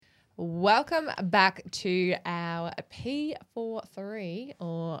Welcome back to our P43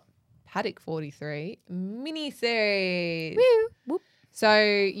 or Paddock 43 mini series. Woo. Whoop. So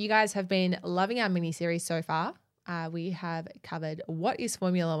you guys have been loving our mini series so far. We have covered what is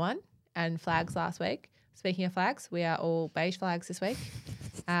Formula One and flags last week. Speaking of flags, we are all beige flags this week.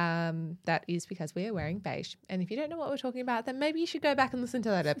 That is because we are wearing beige. And if you don't know what we're talking about, then maybe you should go back and listen to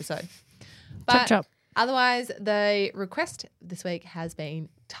that episode. But Chop. otherwise, the request this week has been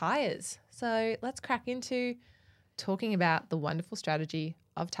tyres. So let's crack into talking about the wonderful strategy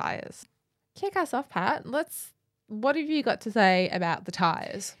of tyres. Kick us off, Pat. What have you got to say about the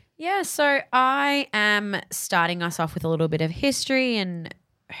tyres? Yeah, so I am starting us off with a little bit of history and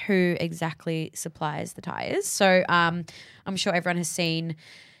who exactly supplies the tyres. So I'm sure everyone has seen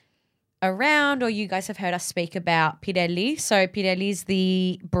around, or you guys have heard us speak about Pirelli. So Pirelli is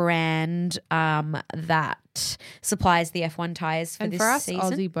the brand that supplies the F1 tyres for And this for us season.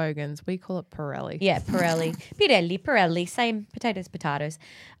 Aussie bogans, we call it Pirelli. Yeah, Pirelli. Pirelli, same potatoes.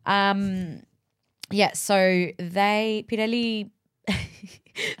 Yeah, so Pirelli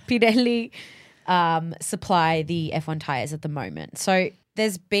supply the F1 tyres at the moment. So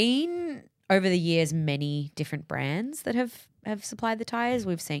there's been over the years many different brands that have supplied the tyres.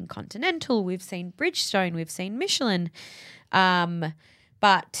 We've seen Continental, we've seen Bridgestone, we've seen Michelin.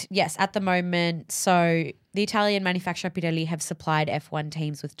 But yes, at the moment, so the Italian manufacturer Pirelli have supplied F1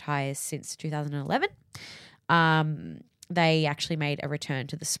 teams with tyres since 2011. They actually made a return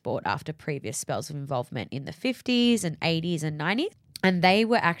to the sport after previous spells of involvement in the 50s and 80s and 90s. And they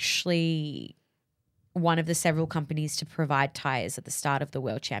were actually one of the several companies to provide tyres at the start of the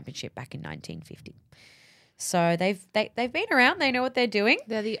World Championship back in 1950. So they've been around. They know what they're doing.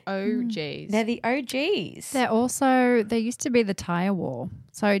 They're the OGs. They're the OGs. There used to be the tyre war.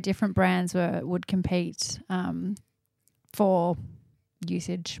 So different brands would compete for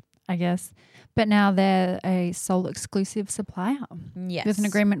usage, I guess. But now they're a sole exclusive supplier. Yes. With an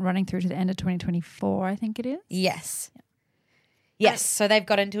agreement running through to the end of 2024, I think it is. Yes. Yeah. Yes, so they've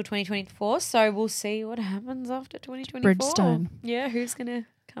got until 2024, so we'll see what happens after 2024. Bridgestone. Yeah, who's going to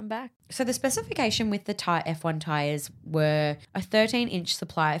come back? So the specification with the F1 tyres were a 13-inch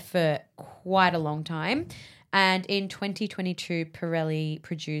supply for quite a long time, and in 2022, Pirelli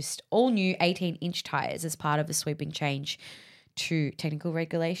produced all new 18-inch tyres as part of a sweeping change to technical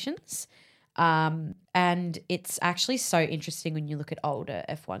regulations. And it's actually so interesting when you look at older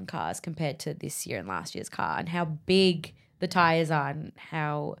F1 cars compared to this year and last year's car and how big the tyres are and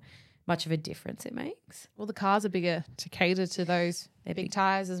how much of a difference it makes. Well, the cars are bigger to cater to those big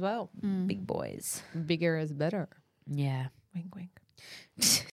tyres as well. Big boys. Bigger is better. Yeah. Wink, wink.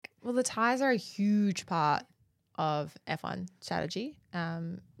 Well, the tyres are a huge part of F1 strategy.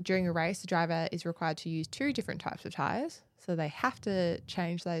 During a race, the driver is required to use two different types of tyres. So they have to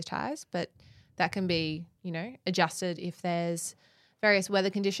change those tyres, but that can be, adjusted if there's various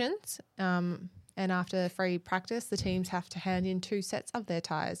weather conditions. And after free practice, the teams have to hand in 2 sets of their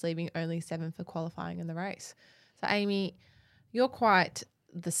tyres, leaving only 7 for qualifying in the race. So, Amy, you're quite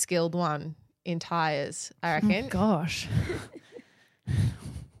the skilled one in tyres, I reckon. Oh, gosh.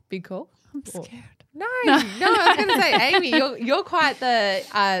 Big call? I'm scared. No, I was going to say, Amy, you're quite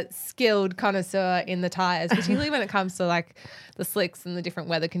the skilled connoisseur in the tyres, particularly when it comes to like the slicks and the different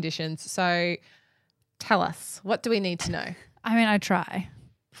weather conditions. So tell us, what do we need to know? I mean, I try.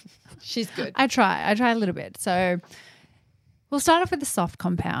 She's good. I try a little bit. So we'll start off with the soft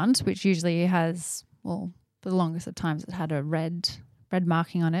compound, which usually has, the longest of times it had a red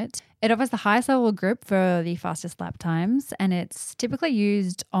marking on it. It offers the highest level of grip for the fastest lap times, and it's typically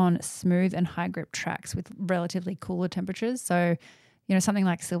used on smooth and high grip tracks with relatively cooler temperatures. So, something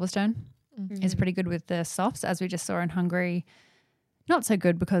like Silverstone is pretty good with the softs, as we just saw in Hungary. Not so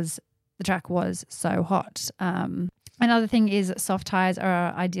good because the track was so hot. Another thing is soft tyres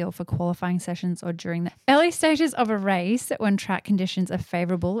are ideal for qualifying sessions or during the early stages of a race when track conditions are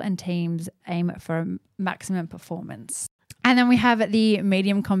favourable and teams aim for maximum performance. And then we have the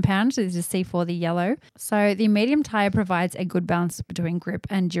medium compound, so this is C4, the yellow. So the medium tyre provides a good balance between grip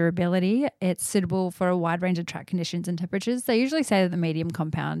and durability. It's suitable for a wide range of track conditions and temperatures. They usually say that the medium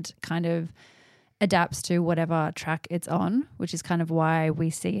compound kind of adapts to whatever track it's on, which is kind of why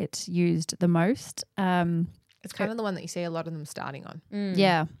we see it used the most. It's kind of the one that you see a lot of them starting on.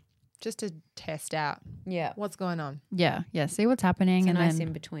 Yeah. Just to test out what's going on. Yeah. See what's happening. It's and nice then,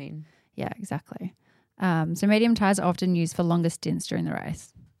 in between. Yeah, exactly. So medium tyres are often used for longer stints during the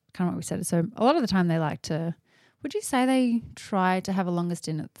race. Kind of what we said. So a lot of the time they like to, would you say they try to have a longer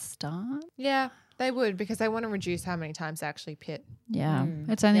stint at the start? Yeah, they would, because they want to reduce how many times they actually pit. Yeah.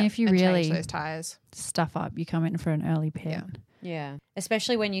 It's only if you and really change those tyres. stuff up, you come in for an early pit. Yeah. Yeah,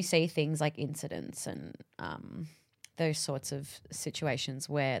 especially when you see things like incidents and those sorts of situations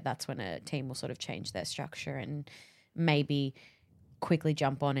where that's when a team will sort of change their structure and maybe quickly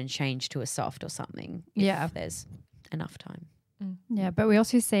jump on and change to a soft or something if there's enough time. Yeah, but we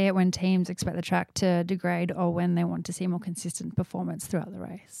also see it when teams expect the track to degrade or when they want to see more consistent performance throughout the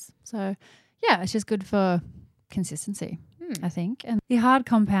race. So, yeah, it's just good for consistency, I think. And the hard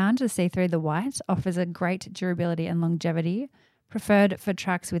compound, the C3, the white, offers a great durability and longevity, preferred for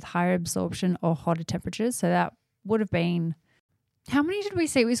tracks with higher absorption or hotter temperatures. So that would have been, how many did we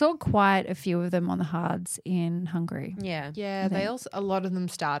see? We saw quite a few of them on the hards in Hungary. Yeah. Yeah, they also, a lot of them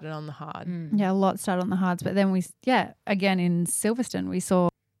started on the hard. Yeah, a lot started on the hards. But then again in Silverstone, we saw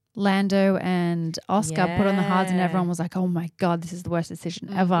Lando and Oscar put on the hards and everyone was like, oh my God, this is the worst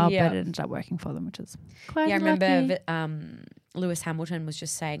decision ever. Yeah. But it ended up working for them, which is quite I lucky. remember Lewis Hamilton was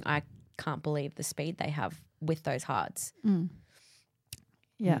just saying, I can't believe the speed they have with those hards.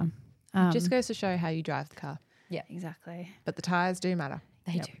 Yeah. Just goes to show how you drive the car. Yeah, exactly. But the tyres do matter.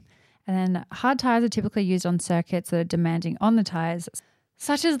 They do. And then hard tyres are typically used on circuits that are demanding on the tyres,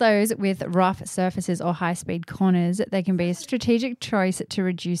 such as those with rough surfaces or high-speed corners. They can be a strategic choice to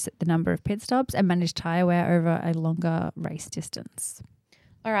reduce the number of pit stops and manage tyre wear over a longer race distance.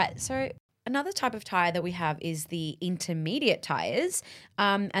 All right, so another type of tyre that we have is the intermediate tyres,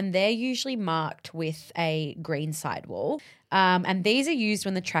 and they're usually marked with a green sidewall. And these are used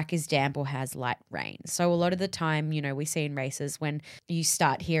when the track is damp or has light rain. So a lot of the time, you know, we see in races when you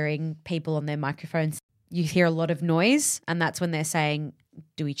start hearing people on their microphones, you hear a lot of noise, and that's when they're saying,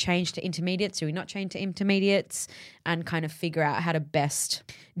 do we change to intermediates? Do we not change to intermediates? And kind of figure out how to best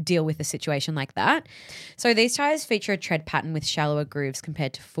deal with a situation like that. So these tyres feature a tread pattern with shallower grooves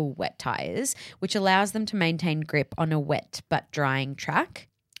compared to full wet tyres, which allows them to maintain grip on a wet but drying track.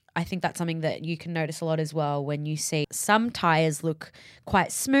 I think that's something that you can notice a lot as well when you see some tyres look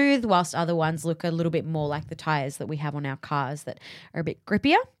quite smooth whilst other ones look a little bit more like the tyres that we have on our cars that are a bit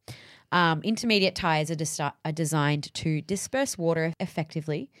grippier. Intermediate tyres are designed to disperse water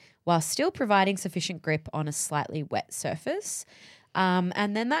effectively while still providing sufficient grip on a slightly wet surface.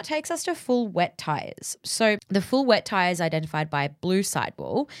 And then that takes us to full wet tyres. So the full wet tyres identified by blue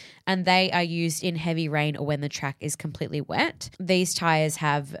sidewall, and they are used in heavy rain or when the track is completely wet. These tyres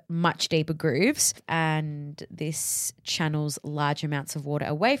have much deeper grooves, and this channels large amounts of water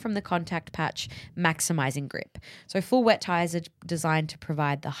away from the contact patch, maximising grip. So full wet tyres are designed to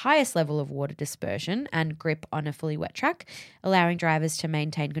provide the highest level of water dispersion and grip on a fully wet track, allowing drivers to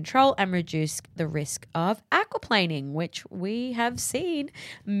maintain control and reduce the risk of aquaplaning, which we have seen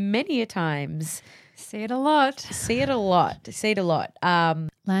many a times. See it a lot.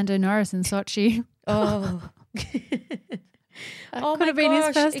 Lando Norris in Sochi. Oh. Could have been his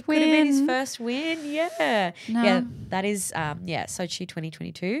first win. Could have been his first win, yeah. No. Yeah, that is, Sochi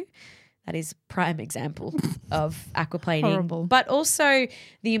 2022. That is prime example of aquaplaning. Horrible. But also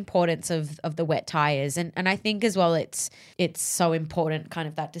the importance of the wet tyres. And I think as well it's so important, kind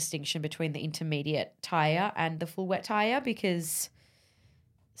of that distinction between the intermediate tyre and the full wet tyre, because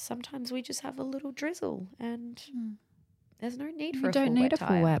sometimes we just have a little drizzle and there's no need for a full wet tyre.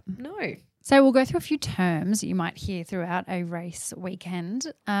 Full wet. No. So we'll go through a few terms you might hear throughout a race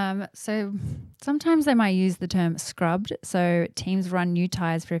weekend. So sometimes they might use the term scrubbed. So teams run new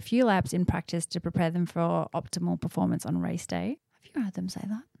tyres for a few laps in practice to prepare them for optimal performance on race day. Have you heard them say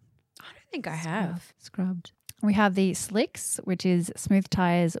that? I don't think I have. Scrubbed. We have the slicks, which is smooth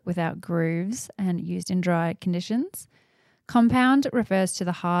tyres without grooves and used in dry conditions. Compound refers to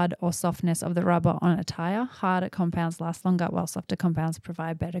the hard or softness of the rubber on a tyre. Harder compounds last longer, while softer compounds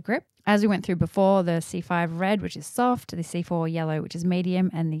provide better grip. As we went through before, the C5 red, which is soft, the C4 yellow, which is medium,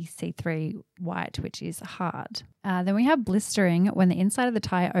 and the C3 white, which is hard. Then we have blistering, when the inside of the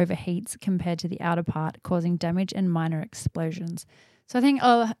tyre overheats compared to the outer part, causing damage and minor explosions. So I think,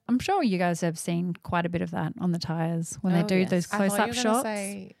 I'm sure you guys have seen quite a bit of that on the tyres when they do those close-up shots.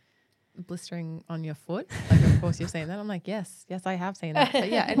 Say blistering on your foot. Like, of course you've seen that. I'm like, yes, I have seen that. But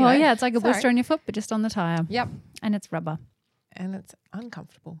yeah, anyway. Well, yeah, it's like a blister on your foot, but just on the tyre. Yep. And it's rubber. And it's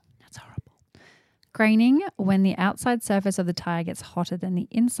uncomfortable. That's horrible. Graining, when the outside surface of the tyre gets hotter than the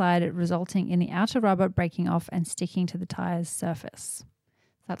inside, resulting in the outer rubber breaking off and sticking to the tyre's surface.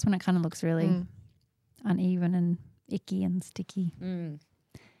 That's when it kind of looks really uneven and icky and sticky.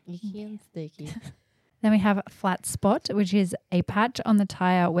 Icky and sticky. Then we have a flat spot, which is a patch on the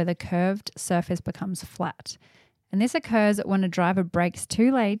tyre where the curved surface becomes flat. And this occurs when a driver brakes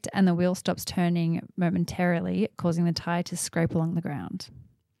too late and the wheel stops turning momentarily, causing the tyre to scrape along the ground.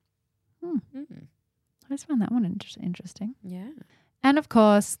 I just found that one interesting. Yeah. And of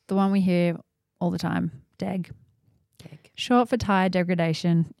course, the one we hear all the time, deg. Short for tyre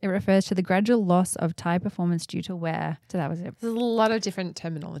degradation. It refers to the gradual loss of tyre performance due to wear. So that was it. There's a lot of different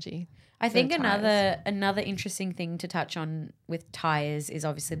terminology. I think for tyres. another interesting thing to touch on with tyres is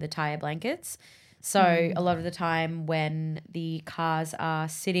obviously the tyre blankets. So a lot of the time when the cars are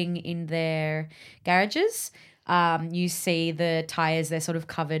sitting in their garages, you see the tyres, they're sort of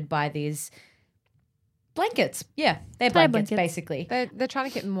covered by these blankets. Yeah, they're Tyre blankets, blankets. basically. They're trying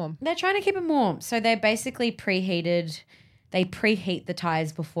to keep them warm. They're trying to keep them warm. So they're basically preheated. They preheat the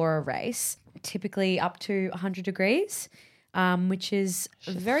tyres before a race, typically up to 100 degrees, which is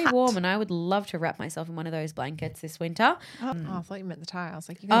very warm. And I would love to wrap myself in one of those blankets this winter. Oh, I thought you meant the tyre. I was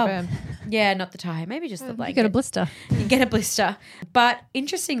like, you're going to burn. Yeah, not the tyre, maybe just the blanket. You got a blister. You get a blister. But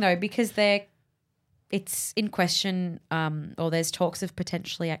interesting though, because it's in question, or there's talks of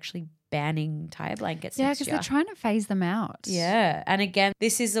potentially actually banning tyre blankets Yeah, next because year. they're trying to phase them out. Yeah. And again,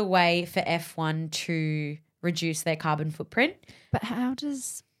 this is a way for F1 to reduce their carbon footprint. But how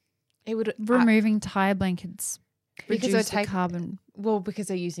does It would removing tyre blankets because reduce it would the carbon? well, because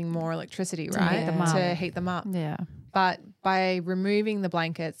they're using more electricity, right, heat them up. to heat them up. Yeah. But by removing the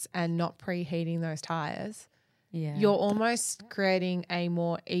blankets and not preheating those tires, Yeah. you're almost creating a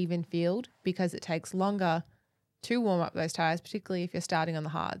more even field because it takes longer to warm up those tires, particularly if you're starting on the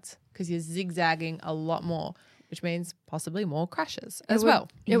hards, because you're zigzagging a lot more, which means possibly more crashes as well.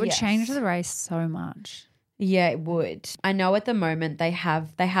 It would Yes. change the race so much. Yeah, it would. I know at the moment they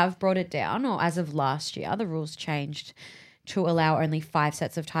have brought it down, or as of last year, the rules changed to allow only 5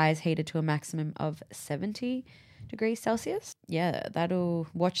 sets of tyres heated to a maximum of 70 degrees Celsius. Yeah, that'll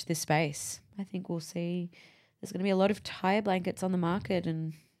watch this space. I think we'll see there's going to be a lot of tyre blankets on the market,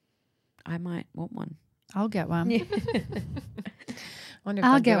 and I might want one. I'll get one. Yeah. Wonder if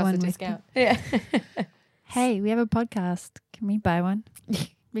I'll they'll give get us a one with discount. Yeah. Hey, we have a podcast. Can we buy one?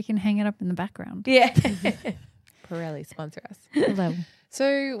 We can hang it up in the background. Yeah. Pirelli sponsor us. Hello.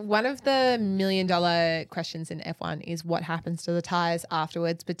 So one of the $1 million questions in F1 is what happens to the tyres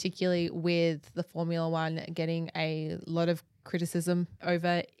afterwards, particularly with the Formula One getting a lot of criticism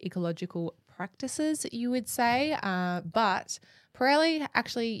over ecological practices, you would say. But Pirelli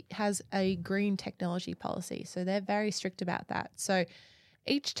actually has a green technology policy, so they're very strict about that. So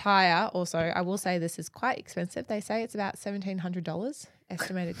each tyre also, I will say this is quite expensive. They say it's about $1,700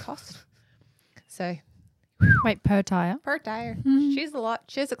 estimated cost. So Wait, per tyre? per tyre. She's a lot.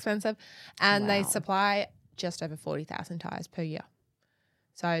 She's expensive. And they supply just over 40,000 tyres per year.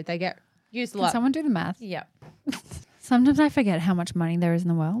 So they get used a Can lot. someone do the math? Yeah. Sometimes I forget how much money there is in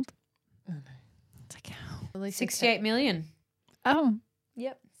the world. It's like, At least 68 million. oh,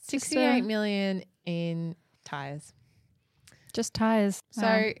 Yep. 68 million in tyres. just tyres.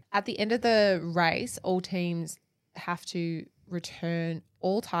 So at the end of the race, all teams have to return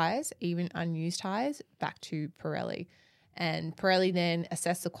all tyres, even unused tyres, back to Pirelli. And Pirelli then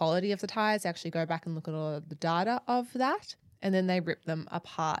assess the quality of the tyres, actually go back and look at all of the data of that, and then they rip them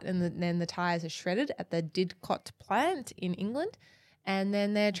apart. And then the tyres are shredded at the Didcot plant in England, and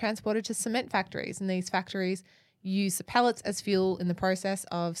then they're transported to cement factories. And these factories use the pellets as fuel in the process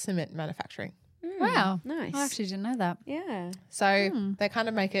of cement manufacturing. Wow. Nice. I actually didn't know that. Yeah. So they kind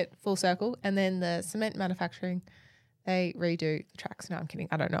of make it full circle. And then the cement manufacturing, they redo the tracks. No, I'm kidding.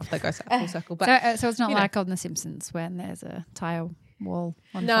 I don't know if they go full circle. But So it's not you know. like on The Simpsons when there's a tyre wall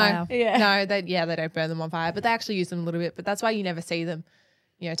on no, fire. Yeah. they don't burn them on fire, but they actually use them a little bit. But that's why you never see them,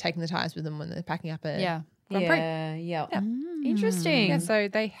 taking the tyres with them when they're packing up a Yeah. Grand Prix. Yeah. Yeah. Interesting. Yeah, so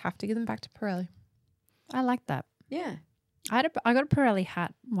they have to give them back to Pirelli. I like that. Yeah. I got a Pirelli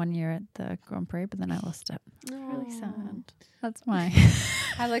hat one year at the Grand Prix, but then I lost it. Really sad. That's my.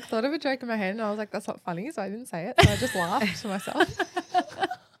 I thought of a joke in my head and I was like, that's not funny, so I didn't say it. So I just laughed to myself.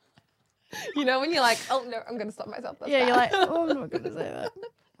 When you're like, oh no, I'm going to stop myself. That's You're bad. like, oh, I'm not going to say that.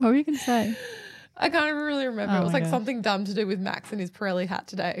 What were you going to say? I can't really remember. Oh It was my like God. something dumb to do with Max and his Pirelli hat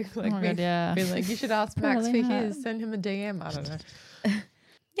today. Like my God, yeah. being like, you should ask Max Pirelli for hat. his. Send him a DM. I don't know.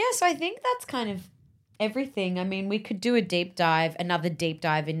 Yeah, so I think that's kind of everything. I mean, we could do another deep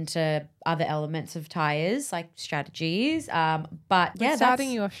dive into other elements of tyres, like strategies. But yeah, We're starting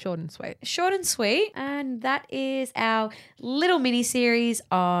that's you off short and sweet. short and sweet. And that is our little mini series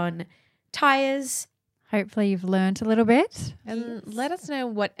on tyres. Hopefully you've learnt a little bit. And let us know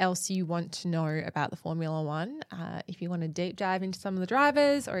what else you want to know about the Formula One. If you want to deep dive into some of the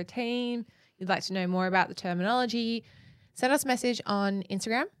drivers or a team, you'd like to know more about the terminology, send us a message on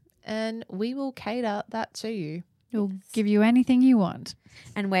Instagram and we will cater that to you. We'll give you anything you want.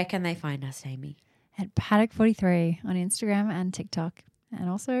 And where can they find us, Amy? At Paddock43 on Instagram and TikTok. And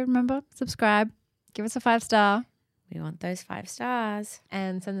also remember, subscribe, give us a 5-star. We want those 5 stars.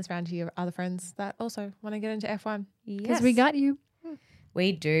 And send this around to your other friends that also want to get into F1. Because we got you.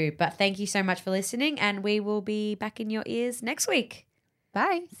 We do. But thank you so much for listening, and we will be back in your ears next week.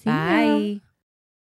 Bye. See ya. Bye.